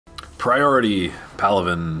Priority,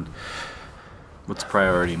 Palaven. What's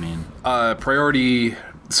priority mean? Priority.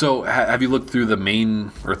 So, have you looked through the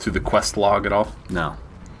main or through the quest log at all? No.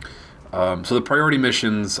 So the priority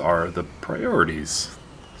missions are the priorities.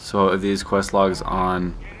 So are these quest logs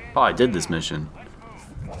on? Oh, I did this mission.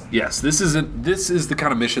 Yes, this is the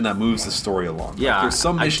kind of mission that moves the story along. Yeah, like, there's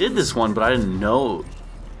some I did this one, but I didn't know.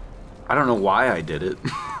 I don't know why I did it.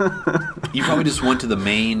 You probably just went to the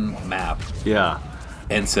main map. Yeah.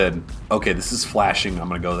 And said, "Okay, this is flashing. I'm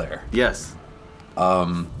gonna go there." Yes.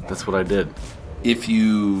 That's what I did. If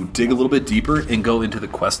you dig a little bit deeper and go into the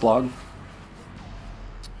quest log,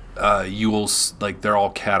 you will they're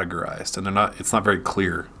all categorized, and they're not. It's not very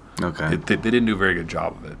clear. Okay. They didn't do a very good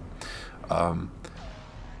job of it.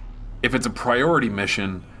 If it's a priority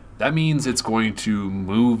mission, that means it's going to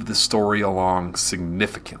move the story along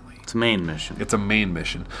significantly. It's a main mission. It's a main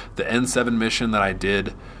mission. The N7 mission that I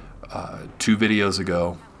did 2 videos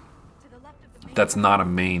ago, that's not a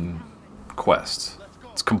main quest.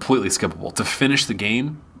 It's completely skippable. To finish the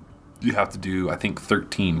game, you have to do, I think,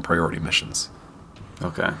 13 priority missions.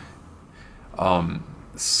 Okay.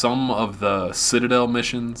 Some of the Citadel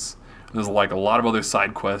missions, there's like a lot of other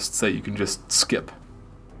side quests that you can just skip.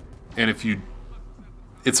 And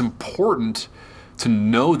it's important to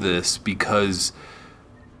know this because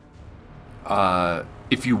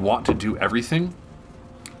if you want to do everything,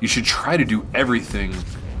 you should try to do everything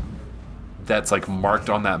that's like marked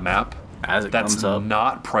on that map. As it comes up. That's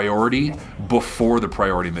not priority before the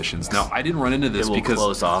priority missions. Now, I didn't run into this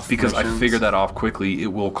because I figured that off quickly.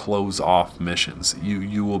 It will close off missions.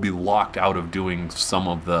 You will be locked out of doing some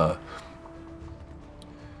of the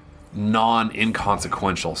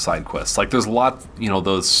non-inconsequential side quests. Like there's a lot,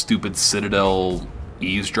 those stupid Citadel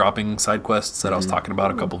eavesdropping side quests that I was talking about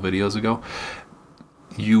a couple videos ago.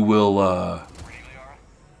 You will,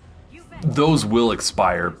 those will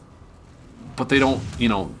expire, but they don't,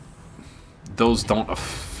 those don't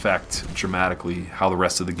affect dramatically how the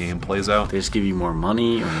rest of the game plays out. They just give you more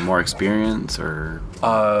money or more experience, or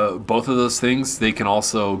both of those things. They can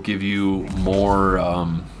also give you more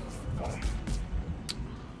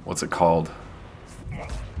what's it called?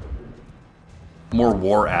 More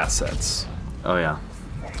war assets. Oh yeah.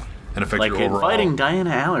 And affect like your overall. inviting Diana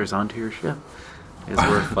Allers onto your ship is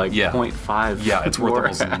worth like 0.5. Yeah, it's worth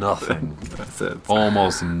almost nothing. That's it.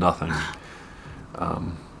 Almost nothing.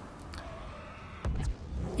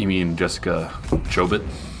 You mean Jessica Chobot?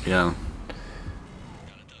 Yeah.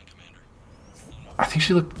 I think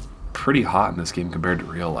she looked pretty hot in this game compared to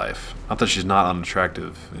real life. Not that she's not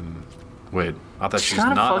unattractive. Not that she's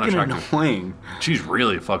not fucking unattractive. Annoying. She's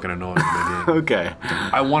really fucking annoying in the game. Okay.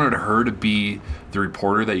 I wanted her to be the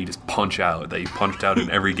reporter that you just punch out, that you punched out in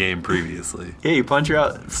every game previously. Yeah, you punch her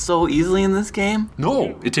out so easily in this game?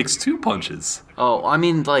 No, it takes 2 punches. Oh, I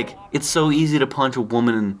mean, like, it's so easy to punch a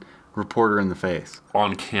woman reporter in the face.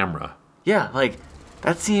 On camera. Yeah, like,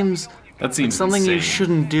 that seems like something insane. you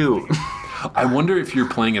shouldn't do. I wonder if you're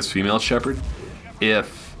playing as female Shepard,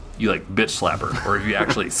 if you like bitch slap her, or if you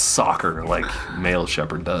actually sock her like male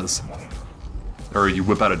Shepard does, or you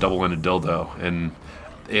whip out a double-ended dildo and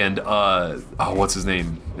what's his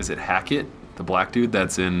name? Is it Hackett, the black dude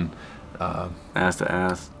that's in Ass to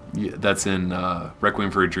ass. Yeah, that's in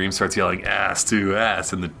Requiem for a Dream, starts yelling ass to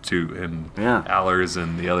ass, and Allers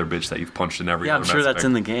and the other bitch that you've punched in every. Yeah, I'm sure that's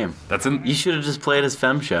in the game. That's in. You should have just played as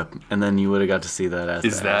FemShep, and then you would have got to see that ass.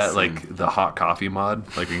 Is that like the hot coffee mod,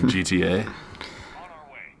 like in GTA?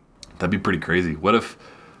 That'd be pretty crazy. What if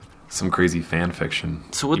some crazy fan fiction?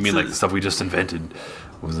 So what's you mean like the stuff we just invented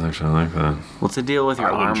was actually like that? What's the deal with your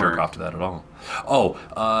armor? I wouldn't jerk off to that at all.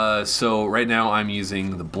 Oh, so right now I'm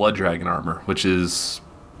using the Blood Dragon armor, which is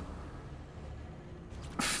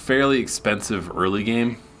fairly expensive early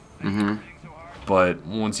game. Mm-hmm. But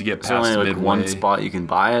once you get past only like midway, one spot you can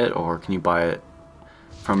buy it, or can you buy it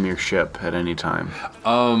from your ship at any time?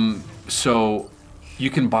 So you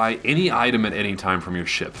can buy any item at any time from your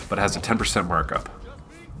ship, but it has a 10% markup.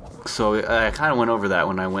 So I kind of went over that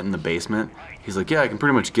when I went in the basement. He's like, yeah, I can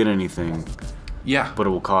pretty much get anything. Yeah. But it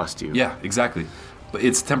will cost you. Yeah, exactly. But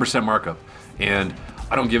it's 10% markup, and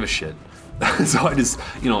I don't give a shit. So I just,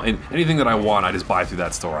 and anything that I want, I just buy through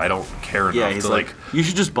that store. I don't care enough. Yeah, he's like, you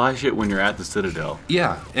should just buy shit when you're at the Citadel.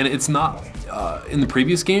 Yeah, and it's not, in the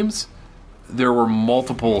previous games, there were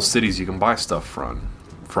multiple cities you can buy stuff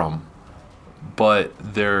from. But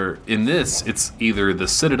in this, it's either the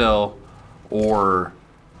Citadel and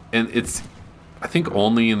it's, I think,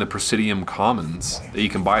 only in the Presidium Commons that you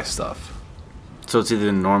can buy stuff. So it's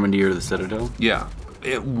either Normandy or the Citadel? Yeah.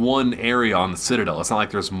 One area on the Citadel. It's not like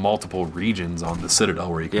there's multiple regions on the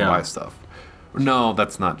Citadel where you can buy stuff. No,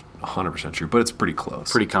 that's not 100% true, but it's pretty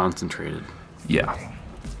close. Pretty concentrated. Yeah.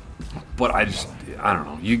 But I don't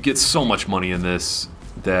know. You get so much money in this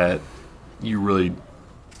that you really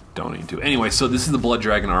don't need to. Anyway, so this is the Blood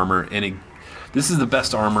Dragon armor, and this is the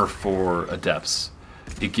best armor for Adepts.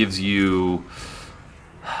 It gives you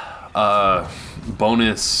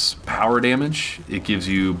bonus power damage, it gives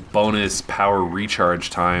you bonus power recharge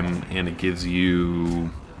time, and it gives you,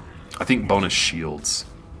 I think, bonus shields.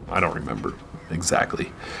 I don't remember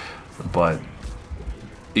exactly, but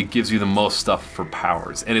it gives you the most stuff for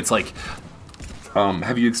powers. And it's like,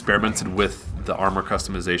 have you experimented with the armor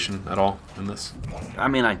customization at all in this? I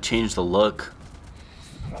mean, I changed the look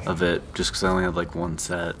of it just because I only had like one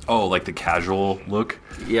set. Oh, like the casual look?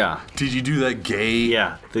 Yeah. Did you do that gay?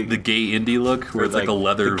 Yeah. The gay indie look where it's like a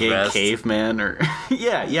leather the gay vest? caveman or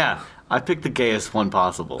yeah. I picked the gayest one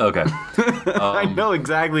possible. Okay. I know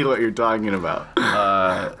exactly what you're talking about.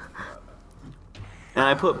 And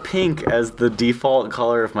I put pink as the default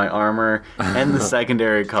color of my armor, and the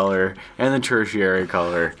secondary color, and the tertiary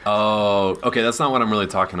color. Oh, okay. That's not what I'm really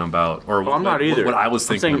talking about. Or well, I'm not either. What I was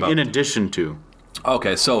thinking saying about. In addition to.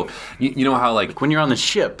 Okay, so you know how like when you're on the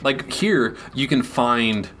ship, like here you can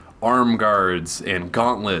find arm guards and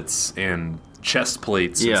gauntlets and chest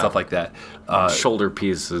plates and stuff like that. Shoulder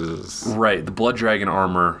pieces. Right. The Blood Dragon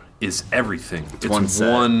armor is everything. It's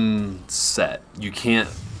one set. You can't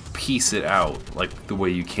piece it out like the way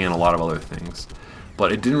you can a lot of other things.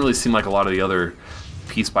 But it didn't really seem like a lot of the other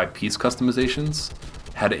piece-by-piece customizations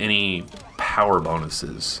had any power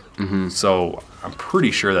bonuses. Mm-hmm. So I'm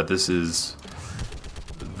pretty sure that this is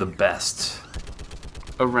the best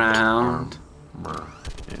around. Armor.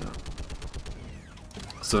 Yeah.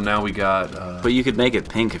 So now we got. But you could make it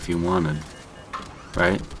pink if you wanted,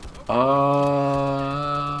 right? I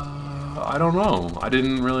don't know. I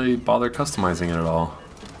didn't really bother customizing it at all.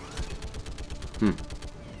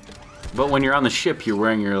 But when you're on the ship, you're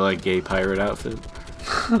wearing your like gay pirate outfit.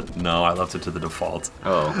 No, I left it to the default.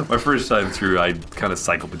 Oh. My first time through, I kind of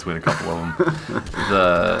cycled between a couple of them.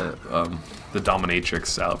 The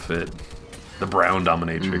dominatrix outfit, the brown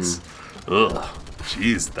dominatrix. Ugh,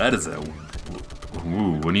 jeez, that is a.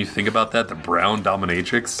 Ooh, when you think about that, the brown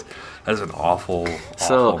dominatrix, that is an awful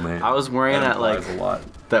name. I was wearing that like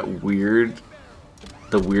the weird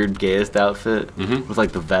gayest outfit with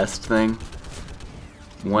like the vest thing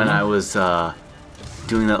when I was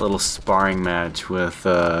doing that little sparring match with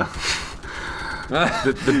the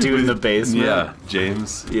dude in the basement. Yeah,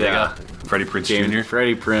 James. Yeah. Freddie Prinze Jr.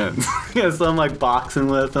 Freddie Prinze. Yeah, so I'm like boxing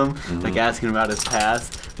with him, like asking about his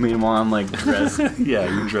past. Meanwhile, I'm like dressed. Yeah,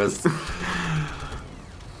 you're dressed.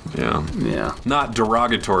 Yeah. Yeah. Not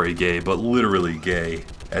derogatory gay, but literally gay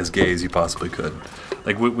as you possibly could.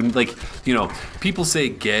 Like when like, you know, people say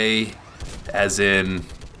gay as in,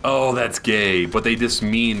 oh, that's gay, but they just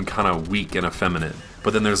mean kind of weak and effeminate.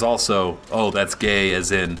 But then there's also, oh, that's gay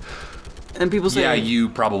as in, and people say, yeah, you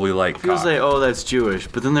probably like people cock. say, oh, that's Jewish,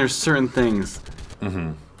 but then there's certain things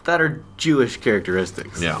that are Jewish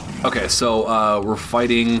characteristics. Yeah. Okay, so we're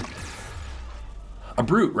fighting a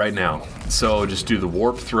brute right now. So just do the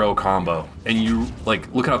warp throw combo, and you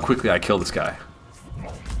like look how quickly I kill this guy.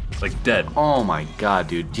 Like dead. Oh my god,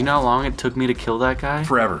 dude! Do you know how long it took me to kill that guy?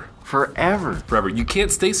 Forever. You can't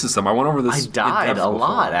stasis them. I went over this. I died a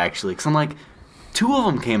lot actually, because I'm like, 2 of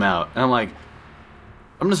them came out, and I'm like,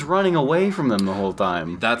 I'm just running away from them the whole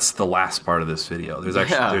time. That's the last part of this video. There's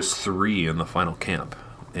actually there's 3 in the final camp,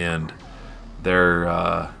 and they're.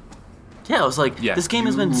 Yeah, it was like, this game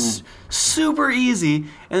has been super easy,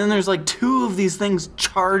 and then there's like 2 of these things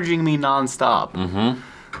charging me nonstop.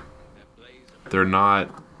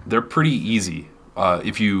 They're pretty easy.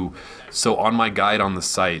 So on my guide on the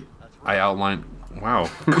site, I outline. Wow,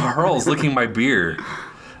 Carl's licking my beer.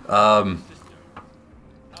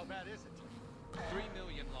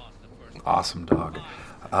 Awesome dog.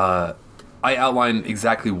 I outline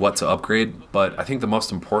exactly what to upgrade, but I think the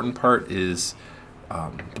most important part is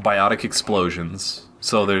the biotic explosions.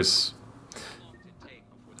 So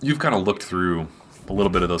you've kind of looked through a little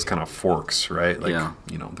bit of those kind of forks, right? Like,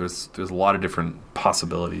 you know, there's a lot of different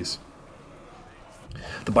possibilities.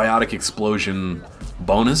 The biotic explosion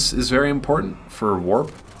bonus is very important for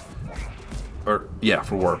warp. For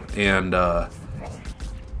warp. And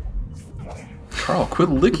Carl, quit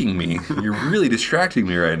licking me. You're really distracting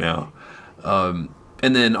me right now. And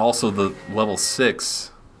then also the level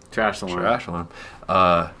 6 trash alarm.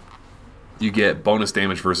 You get bonus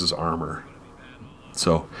damage versus armor.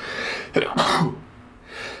 So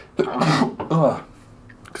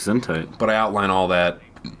Gesundheit. But I outline all that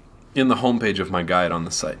in the homepage of my guide on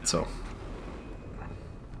the site, so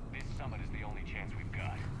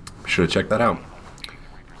should have checked that out.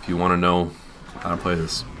 if you want to know how to play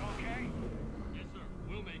this.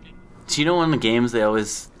 Do you know in the games they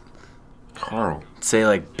always Carl. say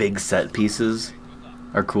like big set pieces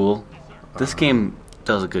are cool? This game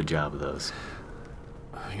does a good job of those.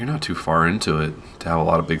 You're not too far into it to have a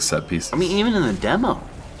lot of big set pieces. I mean, even in the demo.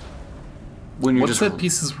 When you're what set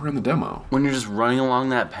pieces were in the demo? When you're just running along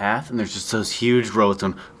that path and there's just those huge roads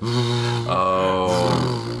and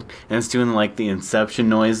oh, and it's doing like the Inception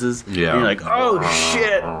noises. Yeah. And you're like, oh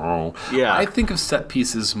shit. Yeah. I think of set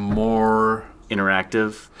pieces more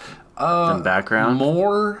interactive than background.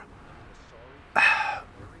 More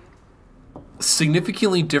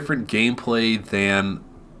significantly different gameplay than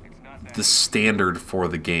the standard for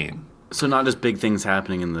the game. So not just big things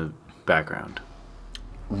happening in the background.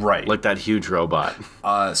 Right. Like that huge robot.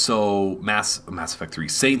 So Mass Effect 3,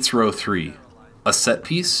 Saints Row 3, a set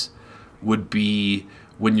piece would be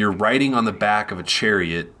when you're riding on the back of a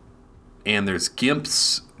chariot and there's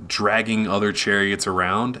gimps dragging other chariots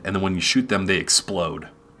around, and then when you shoot them, they explode.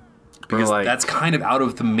 Because like that's kind of out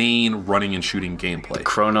of the main running and shooting gameplay. The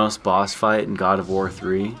Kronos boss fight in God of War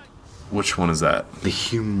 3. Which one is that? The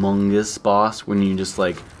humongous boss when you just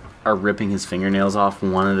like are ripping his fingernails off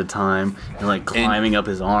one at a time and like climbing up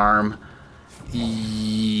his arm.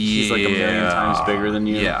 He's like a million times bigger than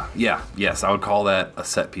you. Yes, I would call that a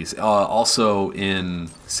set piece. Also in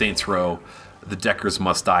Saints Row, the Deckers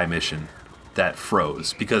Must Die mission that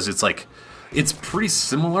froze, because it's like, it's pretty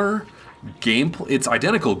similar gameplay. It's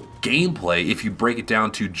identical gameplay if you break it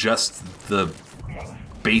down to just the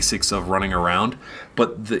basics of running around,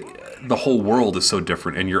 but the whole world is so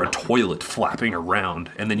different, and you're a toilet flapping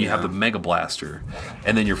around, and then you have the Mega Blaster,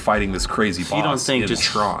 and then you're fighting this crazy boss. You don't think in just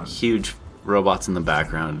Tron. Huge robots in the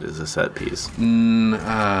background is a set piece?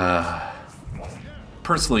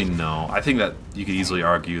 Personally, no. I think that you could easily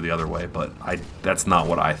argue the other way, but that's not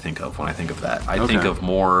what I think of when I think of that. I think of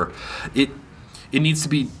more, it needs to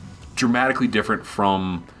be dramatically different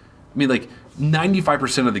from, I mean, like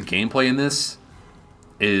 95% of the gameplay in this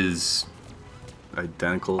is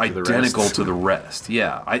identical to the rest.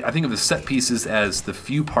 Yeah, I think of the set pieces as the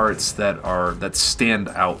few parts that stand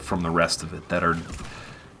out from the rest of it, that are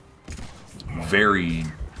very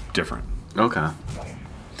different. Okay.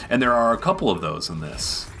 And there are a couple of those in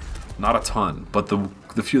this, not a ton, but the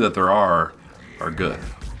few that there are good.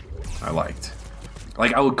 I liked.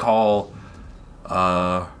 Like I would call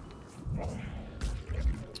the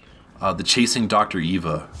Chasing Dr.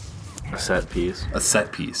 Eva a set piece. A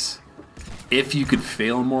set piece. If you could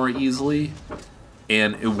fail more easily,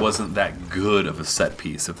 and it wasn't that good of a set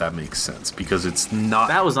piece, if that makes sense, because it's not.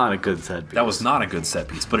 That was not a good set piece. That was not a good set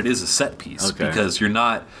piece, but it is a set piece because you're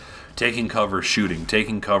not taking cover, shooting,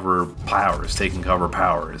 taking cover, powers, taking cover,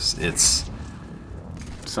 powers. It's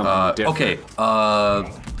something different. Okay,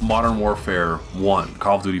 Modern Warfare 1,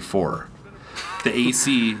 Call of Duty 4, the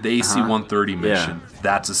AC 130 mission.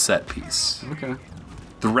 That's a set piece. Okay.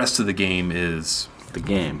 The rest of the game is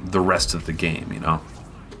the rest of the game, you know.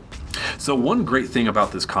 So one great thing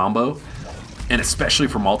about this combo, and especially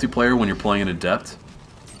for multiplayer when you're playing an Adept,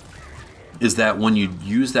 is that when you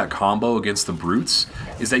use that combo against the brutes,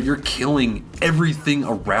 is that you're killing everything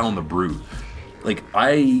around the brute. Like,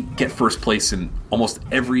 I get first place in almost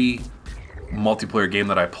every multiplayer game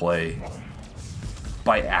that I play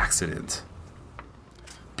by accident.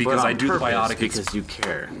 Because I do the biotic. Because you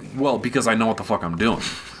care. Well, because I know what the fuck I'm doing.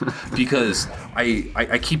 Because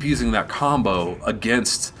I keep using that combo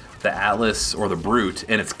against the Atlas or the Brute,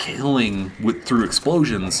 and it's killing through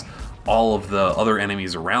explosions all of the other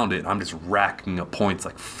enemies around it. I'm just racking up points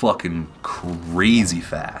like fucking crazy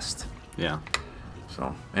fast. Yeah.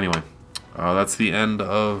 So, anyway, that's the end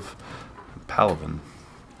of Palaven.